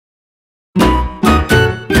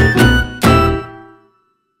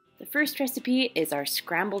first recipe is our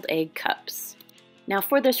scrambled egg cups. Now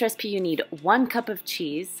for this recipe you need 1 cup of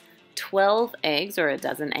cheese, 12 eggs or a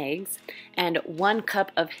dozen eggs, and 1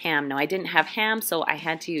 cup of ham. Now I didn't have ham, so I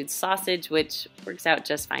had to use sausage, which works out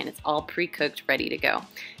just fine. It's all pre-cooked, ready to go.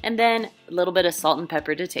 And then a little bit of salt and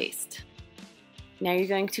pepper to taste. Now you're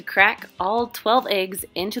going to crack all 12 eggs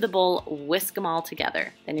into the bowl, whisk them all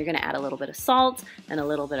together. Then you're going to add a little bit of salt and a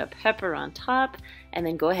little bit of pepper on top, and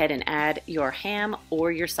then go ahead and add your ham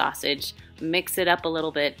or your sausage, mix it up a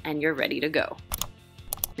little bit, and you're ready to go.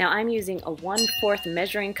 Now I'm using a 1/4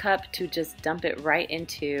 measuring cup to just dump it right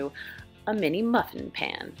into a mini muffin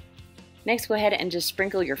pan. Next, go ahead and just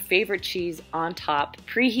sprinkle your favorite cheese on top.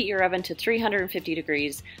 Preheat your oven to 350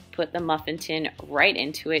 degrees. Put the muffin tin right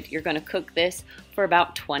into it. You're going to cook this for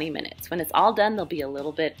about 20 minutes. When it's all done, they'll be a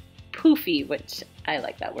little bit poofy, which I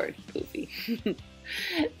like that word, poofy.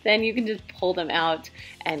 Then you can just pull them out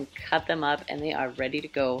and cut them up, and they are ready to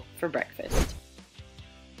go for breakfast.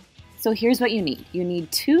 So here's what you need. You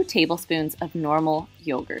need 2 tablespoons of normal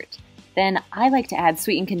yogurt. Then I like to add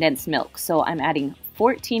sweetened condensed milk, so I'm adding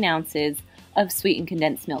 14 ounces of sweetened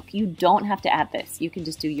condensed milk. You don't have to add this. You can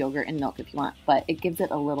just do yogurt and milk if you want, but it gives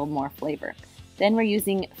it a little more flavor. Then we're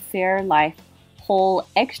using Fairlife whole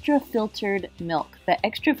extra filtered milk. The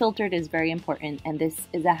extra filtered is very important, and this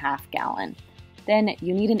is a 1/2 gallon. Then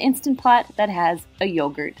you need an Instant Pot that has a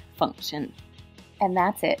yogurt function. And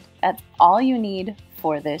that's it. That's all you need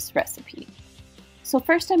for this recipe. So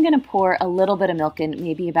first I'm going to pour a little bit of milk in,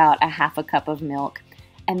 maybe about a 1/2 cup of milk,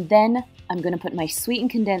 and then I'm going to put my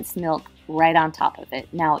sweetened condensed milk right on top of it.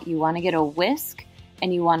 Now you want to get a whisk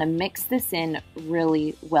and you want to mix this in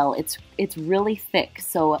really well. It's really thick,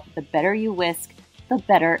 so the better you whisk, the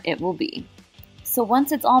better it will be. So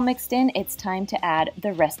once it's all mixed in, it's time to add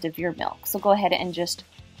the rest of your milk. So go ahead and just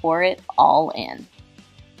pour it all in.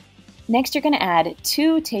 Next you're going to add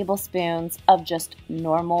 2 tablespoons of just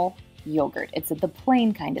normal yogurt. It's the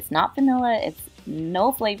plain kind. It's not vanilla. It's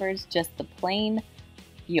no flavors, just the plain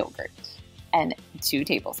yogurt. And 2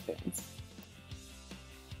 tablespoons.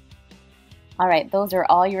 All right, those are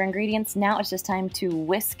all your ingredients. Now it's just time to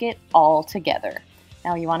whisk it all together.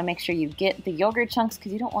 Now you want to make sure you get the yogurt chunks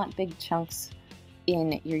because you don't want big chunks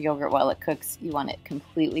in your yogurt while it cooks. You want it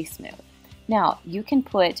completely smooth. Now you can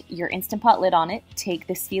put your Instant Pot lid on it, take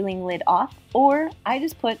the sealing lid off, or I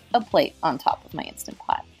just put a plate on top of my Instant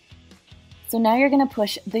Pot. So now you're going to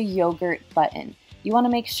push the yogurt button. You want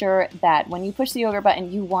to make sure that when you push the yogurt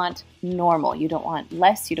button, you want normal. You don't want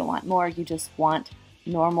less, you don't want more, you just want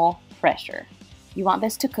normal pressure. You want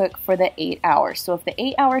this to cook for the 8 hours. So if the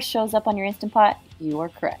 8 hours shows up on your Instant Pot, you are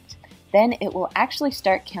correct. Then it will actually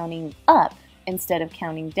start counting up instead of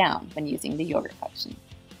counting down when using the yogurt function.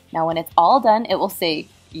 Now when it's all done, it will say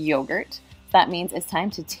yogurt. That means it's time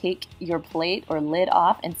to take your plate or lid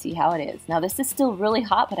off and see how it is. Now this is still really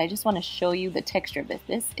hot, but I just want to show you the texture of this.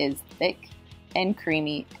 This is thick and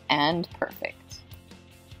creamy and perfect.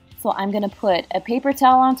 So I'm going to put a paper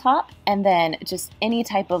towel on top and then just any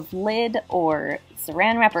type of lid or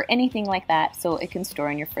saran wrap or anything like that so it can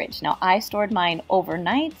store in your fridge. Now I stored mine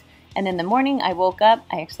overnight, and in the morning I woke up,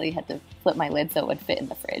 I actually had to flip my lid so it would fit in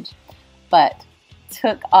the fridge, but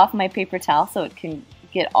took off my paper towel so it can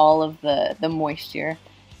get all of the moisture,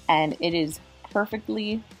 and it is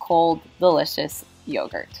perfectly cold, delicious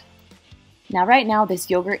yogurt. Now right now this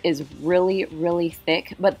yogurt is really, really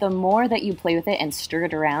thick, but the more that you play with it and stir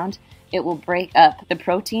it around, it will break up the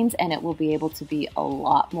proteins and it will be able to be a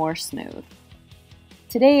lot more smooth.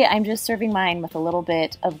 Today I'm just serving mine with a little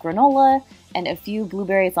bit of granola and a few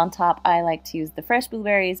blueberries on top. I like to use the fresh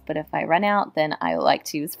blueberries, but if I run out, then I like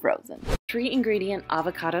to use frozen. 3-ingredient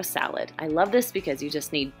avocado salad. I love this because you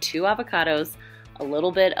just need 2 avocados, a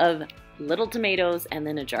little bit of little tomatoes, and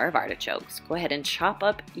then a jar of artichokes. Go ahead and chop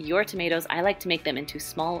up your tomatoes. I like to make them into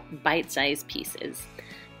small bite-sized pieces.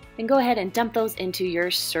 Then go ahead and dump those into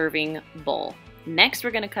your serving bowl. Next,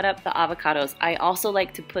 we're going to cut up the avocados. I also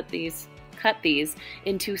like to cut these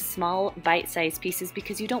into small bite-sized pieces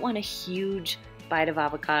because you don't want a huge bite of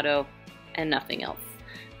avocado and nothing else.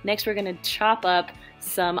 Next, we're going to chop up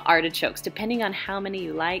some artichokes, depending on how many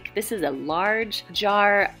you like. This is a large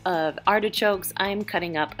jar of artichokes. I'm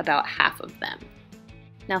cutting up about half of them.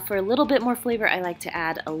 Now for a little bit more flavor, I like to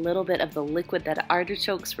add a little bit of the liquid that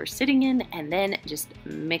artichokes were sitting in and then just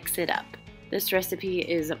mix it up. This recipe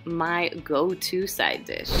is my go-to side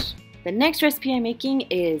dish. The next recipe I'm making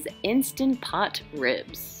is Instant Pot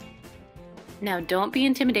ribs. Now don't be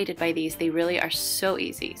intimidated by these, they really are so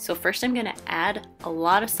easy. So first I'm gonna add a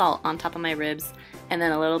lot of salt on top of my ribs and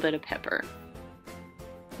then a little bit of pepper.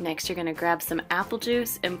 Next you're gonna grab some apple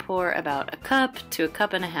juice and pour about 1 cup to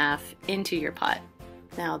 1.5 cups into your pot.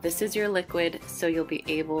 Now this is your liquid, so you'll be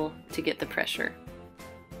able to get the pressure.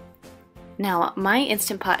 Now my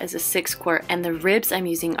Instant Pot is a 6-quart and the ribs I'm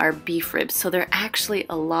using are beef ribs, so they're actually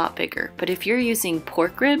a lot bigger. But if you're using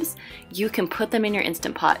pork ribs, you can put them in your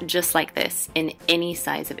Instant Pot just like this in any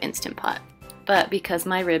size of Instant Pot. But because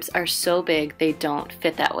my ribs are so big, they don't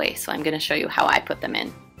fit that way, so I'm going to show you how I put them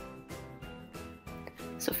in.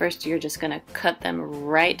 So first you're just going to cut them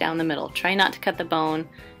right down the middle. Try not to cut the bone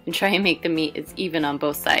and try and make the meat as even on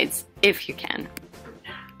both sides if you can.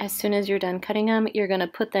 As soon as you're done cutting them, you're going to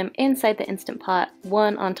put them inside the Instant Pot,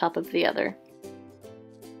 one on top of the other.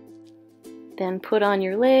 Then put on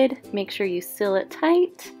your lid, make sure you seal it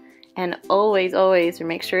tight, and always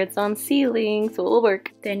make sure it's on sealing so it will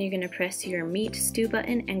work. Then you're going to press your meat stew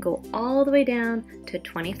button and go all the way down to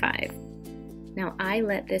 25. Now I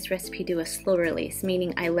let this recipe do a slow release,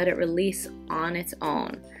 meaning I let it release on its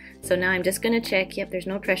own. So now I'm just going to check, yep, there's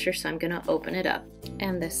no pressure, so I'm going to open it up.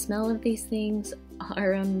 And the smell of these things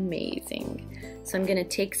are amazing. So I'm going to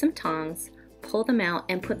take some tongs, pull them out,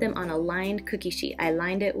 and put them on a lined cookie sheet. I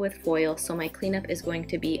lined it with foil, so my cleanup is going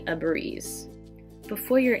to be a breeze.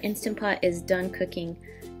 Before your Instant Pot is done cooking,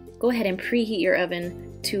 go ahead and preheat your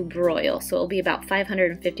oven to broil. So it'll be about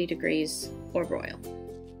 550 degrees or broil.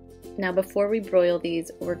 Now before we broil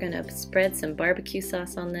these, we're going to spread some barbecue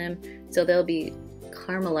sauce on them so they'll be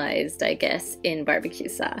caramelized, I guess, in barbecue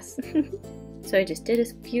sauce. So I just did a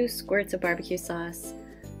few squirts of barbecue sauce.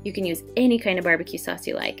 You can use any kind of barbecue sauce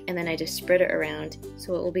you like, and then I just spread it around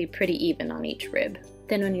so it will be pretty even on each rib.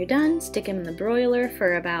 Then when you're done, stick them in the broiler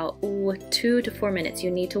for about 2 to 4 minutes.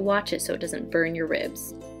 You need to watch it so it doesn't burn your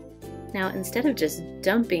ribs. Now instead of just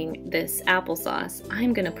dumping this applesauce,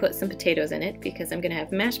 I'm going to put some potatoes in it because I'm going to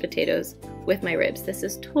have mashed potatoes with my ribs. This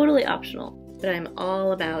is totally optional, but I'm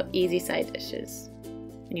all about easy side dishes.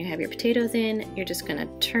 When you have your potatoes in, you're just going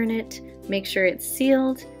to turn it, make sure it's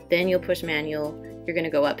sealed, then you'll push manual. You're going to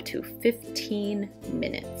go up to 15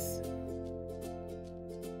 minutes.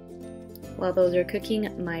 While those are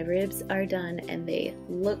cooking, my ribs are done and they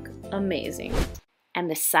look amazing. And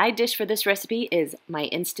the side dish for this recipe is my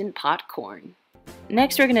Instant Pot corn.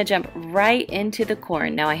 Next we're going to jump right into the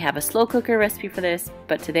corn. Now I have a slow cooker recipe for this,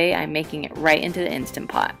 but today I'm making it right into the Instant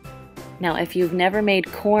Pot. Now if you've never made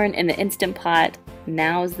corn in the Instant Pot,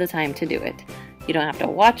 now's the time to do it. You don't have to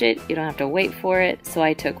watch it, you don't have to wait for it. So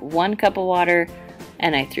I took 1 cup of water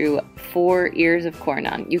and I threw 4 ears of corn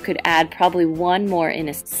on. You could add probably 1 more in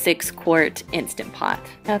a 6-quart Instant Pot.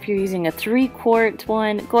 Now if you're using a 3-quart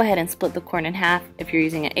one, go ahead and split the corn in half. If you're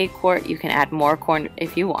using an 8-quart, you can add more corn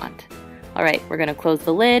if you want. Alright, we're going to close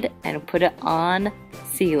the lid and put it on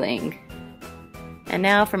sealing. And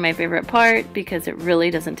now for my favorite part, because it really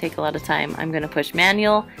doesn't take a lot of time, I'm going to push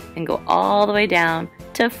manual and go all the way down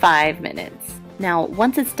to 5 minutes. Now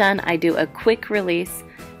once it's done, I do a quick release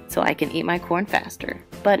so I can eat my corn faster.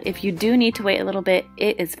 But if you do need to wait a little bit,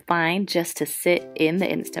 it is fine just to sit in the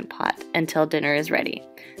Instant Pot until dinner is ready.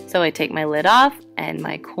 So I take my lid off and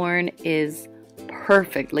my corn is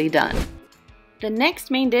perfectly done. The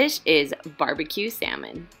next main dish is barbecue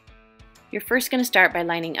salmon. You're first going to start by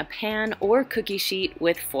lining a pan or cookie sheet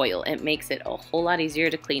with foil. It makes it a whole lot easier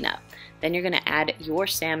to clean up. Then you're going to add your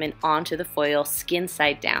salmon onto the foil, skin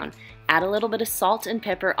side down. Add a little bit of salt and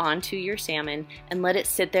pepper onto your salmon and let it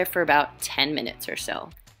sit there for about 10 minutes or so.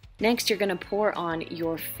 Next, you're going to pour on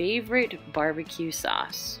your favorite barbecue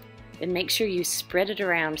sauce. Then make sure you spread it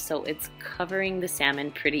around so it's covering the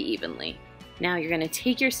salmon pretty evenly. Now you're going to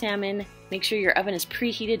take your salmon, make sure your oven is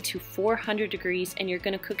preheated to 400 degrees, and you're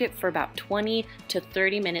going to cook it for about 20 to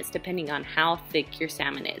 30 minutes depending on how thick your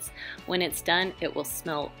salmon is. When it's done, it will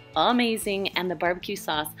smell amazing and the barbecue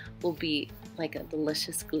sauce will be like a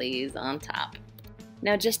delicious glaze on top.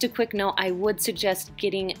 Now just a quick note, I would suggest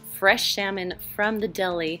getting fresh salmon from the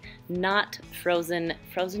deli, not frozen.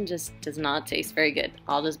 Frozen just does not taste very good.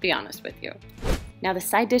 I'll just be honest with you. Now the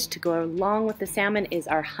side dish to go along with the salmon is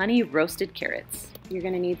our honey roasted carrots. You're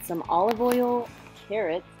going to need some olive oil,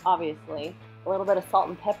 carrots obviously, a little bit of salt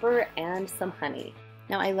and pepper, and some honey.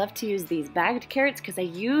 Now I love to use these bagged carrots because I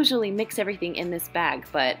usually mix everything in this bag,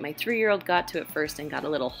 but my 3-year-old got to it first and got a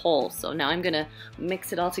little hole, so now I'm going to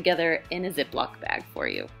mix it all together in a Ziploc bag for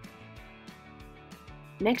you.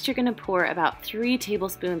 Next you're going to pour about 3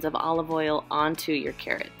 tablespoons of olive oil onto your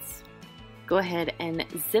carrots. Go ahead and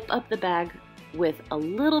zip up the bag with a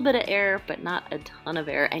little bit of air, but not a ton of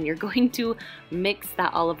air, and you're going to mix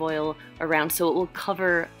that olive oil around so it will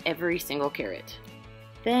cover every single carrot.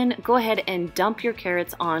 Then go ahead and dump your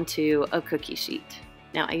carrots onto a cookie sheet.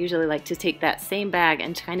 Now I usually like to take that same bag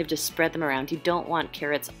and kind of just spread them around. You don't want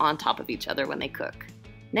carrots on top of each other when they cook.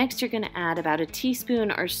 Next, you're going to add about a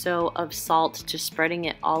teaspoon or so of salt, just spreading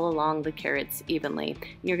it all along the carrots evenly.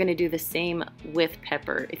 You're going to do the same with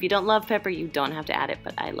pepper. If you don't love pepper, you don't have to add it,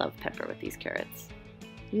 but I love pepper with these carrots.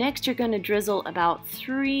 Next, you're going to drizzle about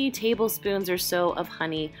 3 tablespoons or so of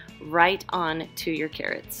honey right on to your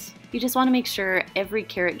carrots. You just want to make sure every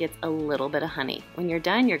carrot gets a little bit of honey. When you're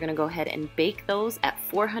done, you're going to go ahead and bake those at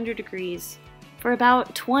 400 degrees for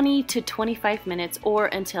about 20 to 25 minutes, or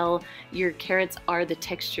until your carrots are the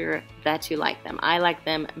texture that you like them. I like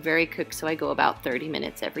them very cooked, so I go about 30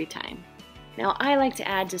 minutes every time. Now I like to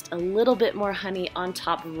add just a little bit more honey on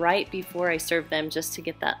top right before I serve them, just to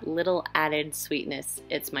get that little added sweetness.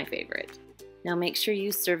 It's my favorite. Now make sure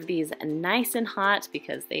you serve these nice and hot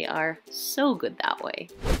because they are so good that way.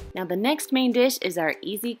 Now the next main dish is our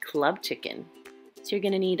easy club chicken. So you're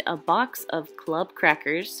going to need a box of club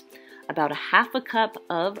crackers, about a half a cup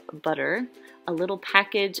of butter, a little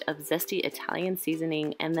package of zesty Italian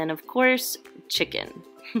seasoning, and then of course, chicken.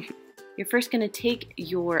 You're first going to take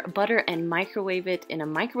your butter and microwave it in a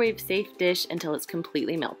microwave safe dish until it's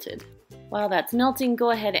completely melted. While that's melting,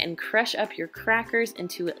 go ahead and crush up your crackers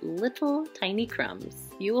into little tiny crumbs.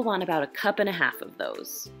 You will want about 1.5 cups of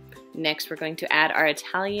those. Next, we're going to add our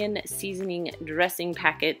Italian seasoning dressing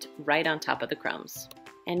packet right on top of the crumbs.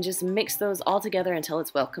 And just mix those all together until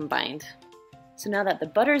it's well combined. So now that the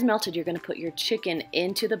butter is melted, you're going to put your chicken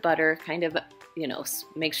into the butter, kind of,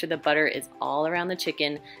 make sure the butter is all around the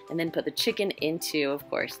chicken, and then put the chicken into, of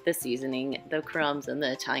course, the seasoning, the crumbs, and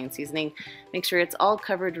the Italian seasoning. Make sure it's all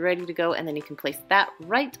covered, ready to go, and then you can place that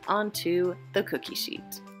right onto the cookie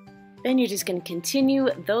sheet. Then you're just going to continue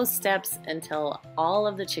those steps until all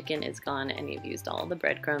of the chicken is gone and you've used all the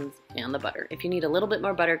breadcrumbs and the butter. If you need a little bit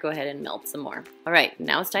more butter, go ahead and melt some more. All right,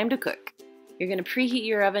 now it's time to cook. You're going to preheat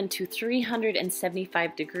your oven to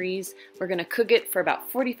 375 degrees. We're going to cook it for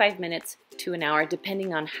about 45 minutes to an hour,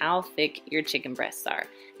 depending on how thick your chicken breasts are.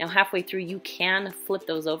 Now halfway through, you can flip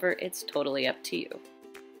those over. It's totally up to you.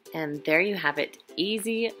 And there you have it,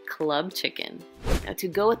 easy club chicken. Now to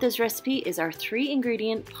go with this recipe is our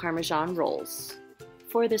 3-ingredient Parmesan rolls.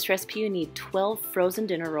 For this recipe, you need 12 frozen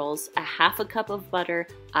dinner rolls, a half a cup of butter,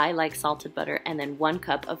 I like salted butter, and then 1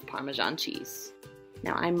 cup of Parmesan cheese.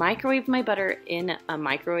 Now I microwaved my butter in a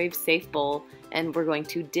microwave safe bowl, and we're going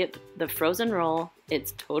to dip the frozen roll,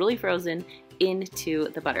 it's totally frozen, into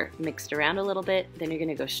the butter. Mix it around a little bit, then you're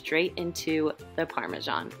gonna go straight into the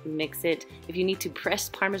Parmesan. Mix it. If you need to press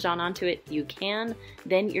Parmesan onto it, you can.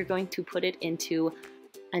 Then you're going to put it into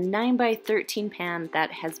a 9x13 pan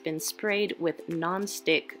that has been sprayed with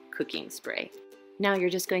non-stick cooking spray. Now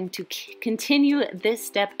you're just going to continue this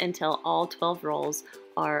step until all 12 rolls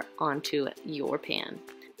are onto your pan.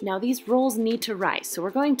 Now these rolls need to rise, so we're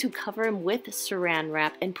going to cover them with saran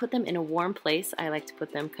wrap and put them in a warm place. I like to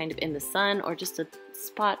put them kind of in the sun or just a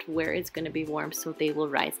spot where it's going to be warm so they will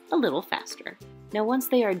rise a little faster. Now once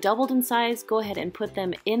they are doubled in size, go ahead and put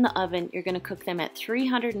them in the oven. You're going to cook them at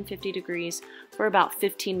 350 degrees for about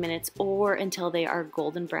 15 minutes or until they are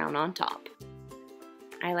golden brown on top.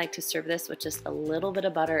 I like to serve this with just a little bit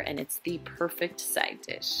of butter, and it's the perfect side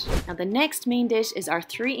dish. Now the next main dish is our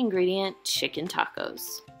 3-ingredient chicken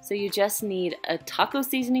tacos. So you just need a taco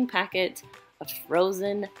seasoning packet, a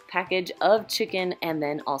frozen package of chicken, and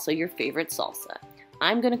then also your favorite salsa.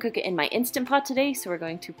 I'm going to cook it in my Instant Pot today, so we're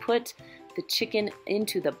going to put the chicken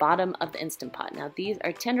into the bottom of the Instant Pot. Now these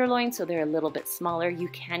are tenderloin, so they're a little bit smaller. You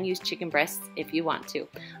can use chicken breasts if you want to.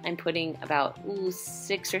 I'm putting about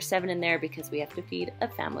 6 or 7 in there because we have to feed a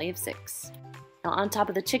family of 6. Now on top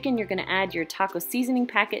of the chicken, you're going to add your taco seasoning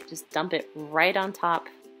packet. Just dump it right on top.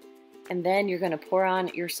 And then you're going to pour on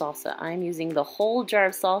your salsa. I'm using the whole jar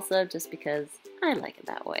of salsa just because I like it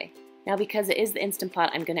that way. Now because it is the Instant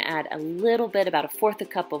Pot, I'm going to add a little bit, about 1/4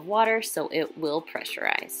 cup of water, so it will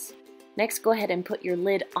pressurize. Next, go ahead and put your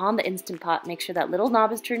lid on the Instant Pot. Make sure that little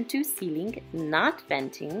knob is turned to sealing, not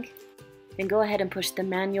venting. Then go ahead and push the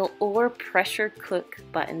manual or pressure cook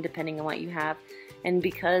button, depending on what you have. And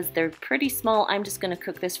because they're pretty small, I'm just going to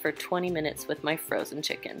cook this for 20 minutes with my frozen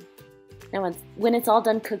chicken. Now when it's all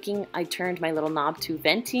done cooking, I turned my little knob to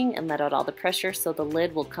venting and let out all the pressure so the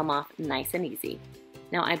lid will come off nice and easy.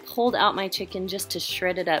 Now I pulled out my chicken just to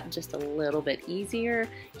shred it up just a little bit easier.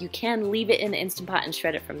 You can leave it in the Instant Pot and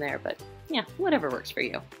shred it from there, but yeah, whatever works for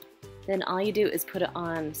you. Then all you do is put it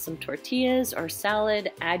on some tortillas or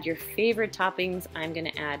salad, add your favorite toppings. I'm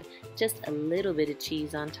gonna add just a little bit of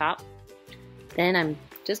cheese on top. Then I'm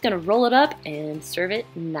just gonna roll it up and serve it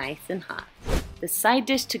nice and hot. The side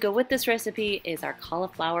dish to go with this recipe is our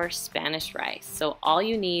cauliflower Spanish rice. So all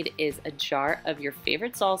you need is a jar of your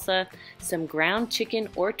favorite salsa, some ground chicken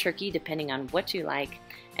or turkey depending on what you like,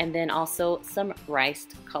 and then also some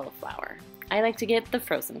riced cauliflower. I like to get the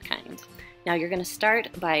frozen kind. Now you're going to start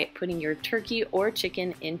by putting your turkey or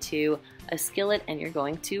chicken into a skillet and you're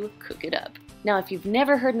going to cook it up. Now if you've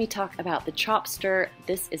never heard me talk about the chop stir,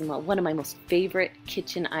 this is one of my most favorite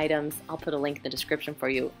kitchen items. I'll put a link in the description for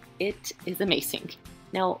you. It is amazing.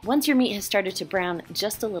 Now once your meat has started to brown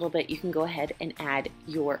just a little bit, you can go ahead and add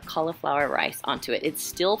your cauliflower rice onto it. It's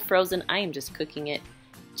still frozen. I am just cooking it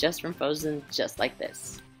just from frozen, just like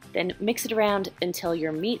this. Then mix it around until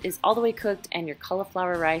your meat is all the way cooked and your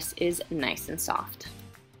cauliflower rice is nice and soft.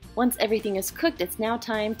 Once everything is cooked, it's now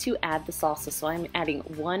time to add the salsa. So I'm adding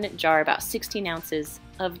 1 jar, about 16 ounces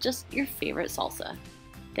of just your favorite salsa.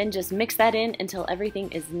 Then just mix that in until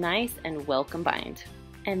everything is nice and well combined.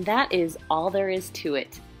 And that is all there is to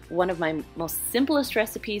it. One of my most simplest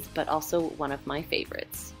recipes, but also one of my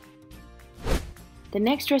favorites. The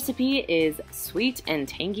next recipe is sweet and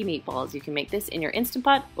tangy meatballs. You can make this in your Instant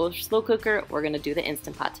Pot or slow cooker. We're going to do the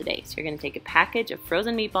Instant Pot today. So you're going to take a package of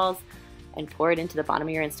frozen meatballs and pour it into the bottom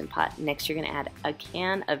of your Instant Pot. Next, you're going to add a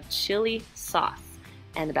can of chili sauce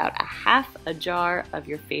and about a half a jar of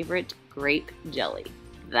your favorite grape jelly.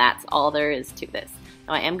 That's all there is to this.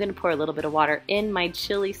 Now I am going to pour a little bit of water in my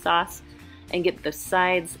chili sauce and get the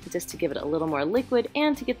sides just to give it a little more liquid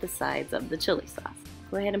and to get the sides of the chili sauce.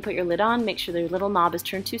 Go ahead and put your lid on, make sure the little knob is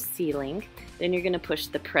turned to sealing. Then you're going to push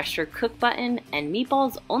the pressure cook button and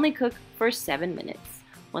meatballs only cook for 7 minutes.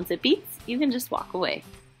 Once it beeps, you can just walk away.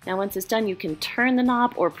 Now once it's done, you can turn the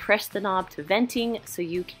knob or press the knob to venting so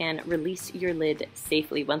you can release your lid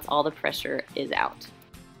safely once all the pressure is out.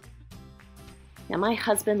 Now my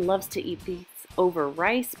husband loves to eat these over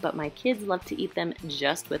rice, but my kids love to eat them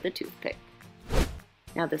just with a toothpick.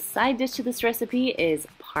 Now the side dish to this recipe is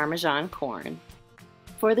Parmesan corn.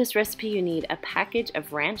 For this recipe, you need a package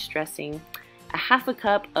of ranch dressing, a half a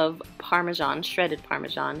cup of Parmesan, shredded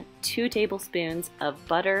Parmesan, 2 tablespoons of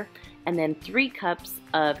butter, and then 3 cups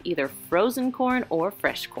of either frozen corn or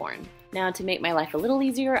fresh corn. Now to make my life a little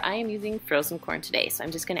easier, I am using frozen corn today, so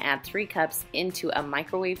I'm just going to add 3 cups into a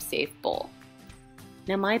microwave-safe bowl.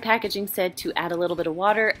 Now my packaging said to add a little bit of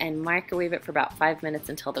water and microwave it for about 5 minutes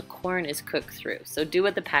until the corn is cooked through. So do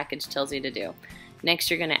what the package tells you to do.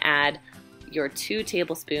 Next, you're going to add your 2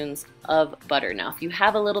 tablespoons of butter. Now if you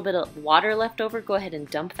have a little bit of water left over, go ahead and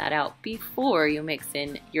dump that out before you mix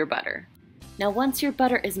in your butter. Now once your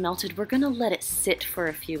butter is melted, we're going to let it sit for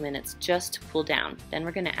a few minutes just to cool down. Then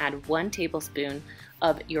we're going to add 1 tablespoon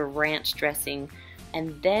of your ranch dressing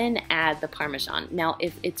and then add the Parmesan. Now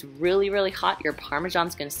if it's really hot, your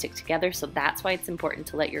Parmesan's going to stick together, so that's why it's important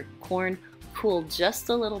to let your corn cool just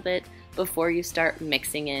a little bit before you start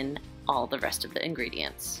mixing in all the rest of the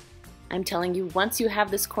ingredients. I'm telling you, once you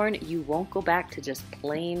have this corn, you won't go back to just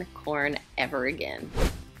plain corn ever again.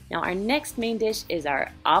 Now our next main dish is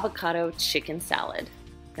our avocado chicken salad.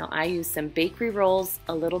 Now I use some bakery rolls,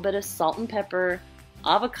 a little bit of salt and pepper,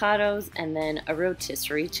 avocados, and then a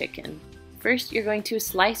rotisserie chicken. First, you're going to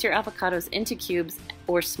slice your avocados into cubes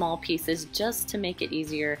or small pieces just to make it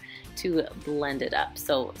easier to blend it up.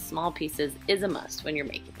 So small pieces is a must when you're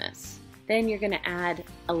making this. Then you're going to add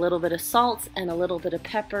a little bit of salt and a little bit of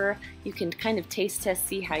pepper. You can kind of taste test,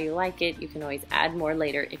 see how you like it. You can always add more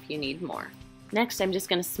later if you need more. Next, I'm just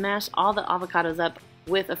going to smash all the avocados up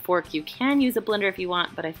with a fork. You can use a blender if you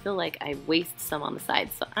want, but I feel like I waste some on the side,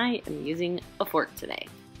 so I am using a fork today.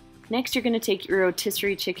 Next, you're going to take your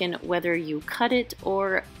rotisserie chicken, whether you cut it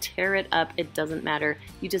or tear it up, it doesn't matter.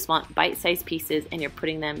 You just want bite-sized pieces and you're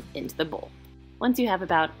putting them into the bowl. Once you have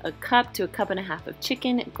about a cup to a cup and a half of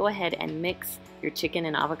chicken, go ahead and mix your chicken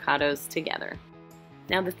and avocados together.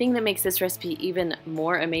 Now the thing that makes this recipe even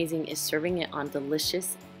more amazing is serving it on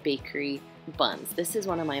delicious bakery buns. This is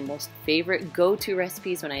one of my most favorite go-to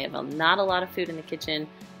recipes when I have not a lot of food in the kitchen.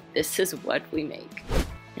 This is what we make.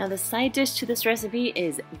 Now the side dish to this recipe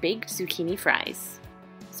is baked zucchini fries.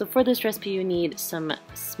 So for this recipe you need some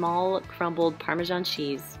small crumbled Parmesan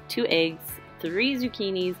cheese, 2 eggs, 3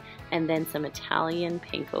 zucchinis, and then some Italian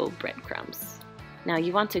panko breadcrumbs. Now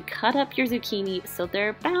you want to cut up your zucchini so they're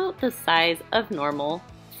about the size of normal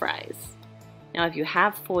fries. Now if you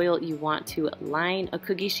have foil, you want to line a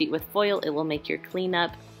cookie sheet with foil. It will make your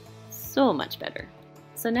cleanup so much better.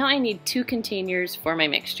 So now I need 2 containers for my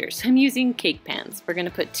mixture. So I'm using cake pans. We're going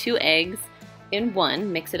to put 2 eggs in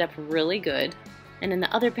one, mix it up really good. And in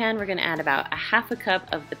the other pan, we're going to add about a half a cup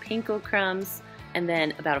of the panko crumbs and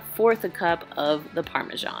then about 1/4 a cup of the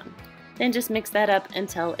Parmesan. Then just mix that up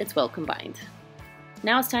until it's well combined.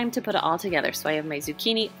 Now it's time to put it all together. So I have my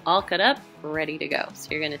zucchini all cut up, ready to go.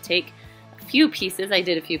 So you're going to take a few pieces, I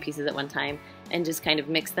did a few pieces at one time, and just kind of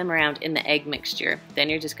mix them around in the egg mixture. Then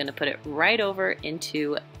you're just going to put it right over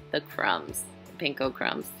into the crumbs, the panko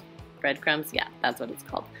crumbs. Breadcrumbs, yeah, that's what it's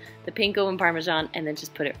called. The panko and Parmesan, and then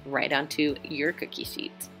just put it right onto your cookie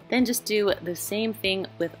sheet. Then just do the same thing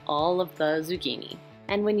with all of the zucchini.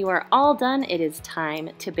 And when you are all done, it is time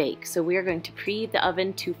to bake. So we are going to preheat the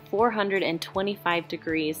oven to 425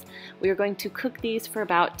 degrees. We are going to cook these for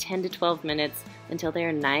about 10 to 12 minutes until they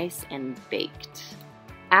are nice and baked.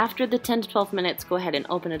 After the 10 to 12 minutes, go ahead and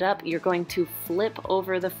open it up. You're going to flip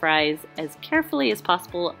over the fries as carefully as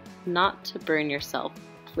possible, not to burn yourself,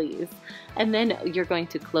 please. And then you're going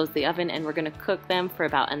to close the oven and we're going to cook them for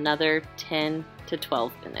about another 10 to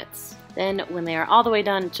 12 minutes. Then when they are all the way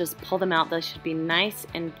done, just pull them out. They should be nice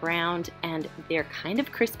and browned and they're kind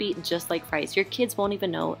of crispy, just like fries. Your kids won't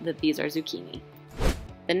even know that these are zucchini.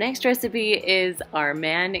 The next recipe is our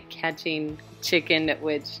man-catching chicken,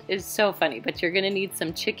 which is so funny, but you're gonna need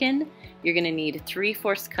some chicken. You're gonna need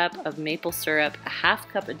 3/4 cup of maple syrup, a 1/2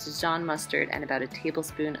 cup of Dijon mustard, and about a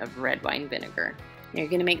tablespoon of red wine vinegar. Now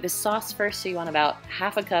you're gonna make the sauce first, so you want about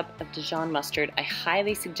 1/2 cup of Dijon mustard. I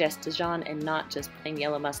highly suggest Dijon and not just plain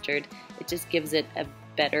yellow mustard. It just gives it a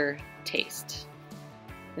better taste.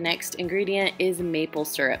 The next ingredient is maple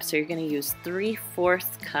syrup. So you're gonna use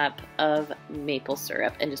 3/4 cup of maple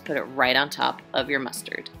syrup and just put it right on top of your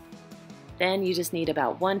mustard. Then you just need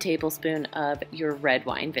about 1 tablespoon of your red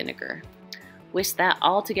wine vinegar. Whisk that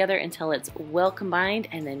all together until it's well combined,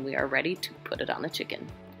 and then we are ready to put it on the chicken.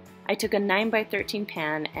 I took a 9x13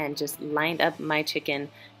 pan and just lined up my chicken.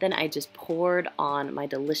 Then I just poured on my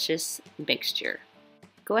delicious mixture.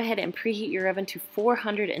 Go ahead and preheat your oven to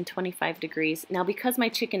 425 degrees. Now because my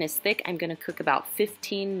chicken is thick, I'm gonna cook about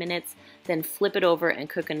 15 minutes, then flip it over and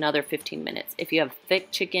cook another 15 minutes. If you have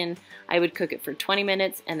thick chicken, I would cook it for 20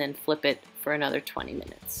 minutes and then flip it for another 20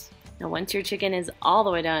 minutes. Now once your chicken is all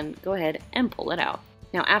the way done, go ahead and pull it out.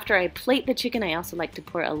 Now after I plate the chicken, I also like to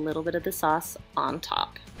pour a little bit of the sauce on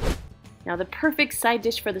top. Now the perfect side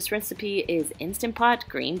dish for this recipe is Instant Pot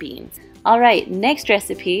green beans. Alright, next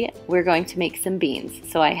recipe, we're going to make some beans.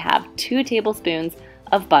 So I have 2 tablespoons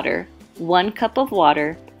of butter, 1 cup of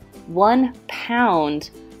water, 1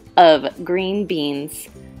 pound of green beans,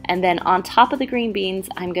 and then on top of the green beans,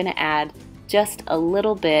 I'm gonna add just a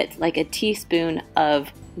little bit, like a teaspoon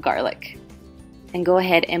of garlic. And go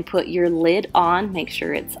ahead and put your lid on, make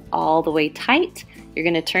sure it's all the way tight. You're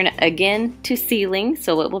gonna turn it again to sealing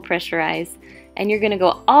so it will pressurize, and you're gonna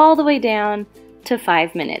go all the way down to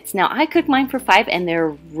 5 minutes. Now I cook mine for 5 and they're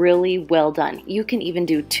really well done. You can even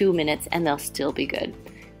do 2 minutes and they'll still be good.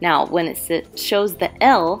 Now when it shows the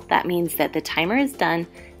L, that means that the timer is done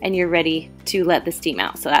and you're ready to let the steam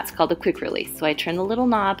out. So that's called a quick release. So I turn the little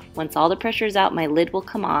knob. Once all the pressure is out, my lid will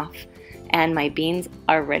come off and my beans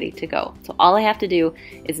are ready to go. So all I have to do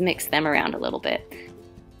is mix them around a little bit.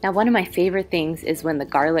 Now one of my favorite things is when the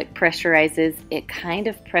garlic pressurizes, it kind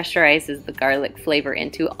of pressurizes the garlic flavor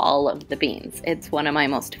into all of the beans. It's one of my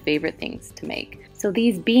most favorite things to make. So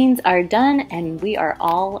these beans are done and we are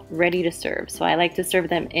all ready to serve. So I like to serve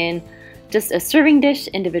them in just a serving dish,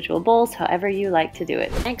 individual bowls, however you like to do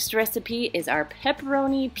it. Next recipe is our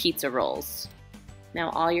pepperoni pizza rolls. Now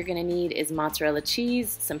all you're gonna need is mozzarella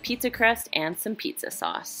cheese, some pizza crust, and some pizza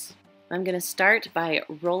sauce. I'm gonna start by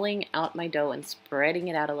rolling out my dough and spreading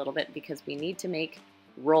it out a little bit because we need to make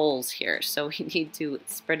rolls here. So we need to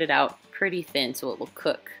spread it out pretty thin so it will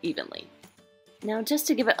cook evenly. Now just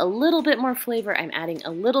to give it a little bit more flavor, I'm adding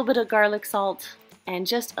a little bit of garlic salt and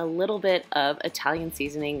just a little bit of Italian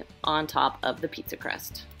seasoning on top of the pizza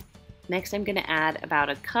crust. Next I'm gonna add about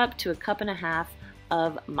 1 cup to 1.5 cups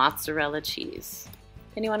of mozzarella cheese.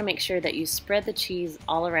 Then you wanna make sure that you spread the cheese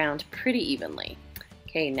all around pretty evenly.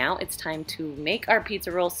 Okay, now it's time to make our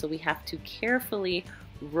pizza rolls, so we have to carefully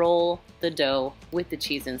roll the dough with the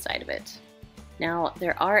cheese inside of it. Now,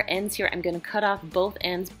 there are ends here. I'm gonna cut off both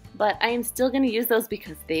ends, but I am still gonna use those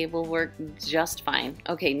because they will work just fine.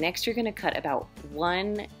 Okay, next you're gonna cut about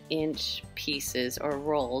 1-inch pieces or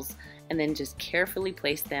rolls and then just carefully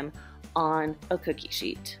place them on a cookie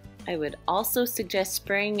sheet. I would also suggest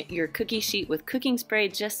spraying your cookie sheet with cooking spray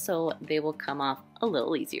just so they will come off a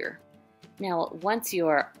little easier. Now, once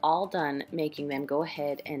you're all done making them, go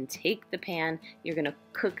ahead and take the pan. You're gonna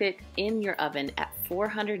cook it in your oven at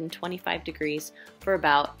 425 degrees for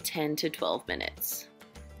about 10 to 12 minutes.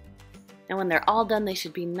 Now, when they're all done, they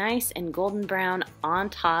should be nice and golden brown on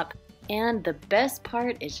top. And the best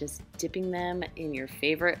part is just dipping them in your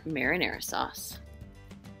favorite marinara sauce.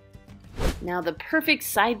 Now, the perfect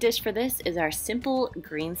side dish for this is our simple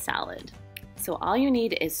green salad. So all you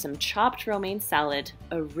need is some chopped romaine salad,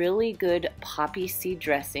 a really good poppy seed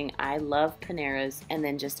dressing, I love Panera's, and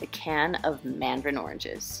then just a can of mandarin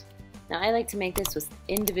oranges. Now I like to make this with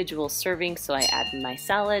individual servings, so I added my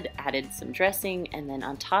salad, added some dressing, and then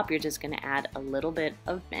on top you're just going to add a little bit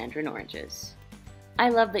of mandarin oranges. I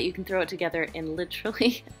love that you can throw it together in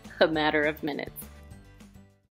literally a matter of minutes.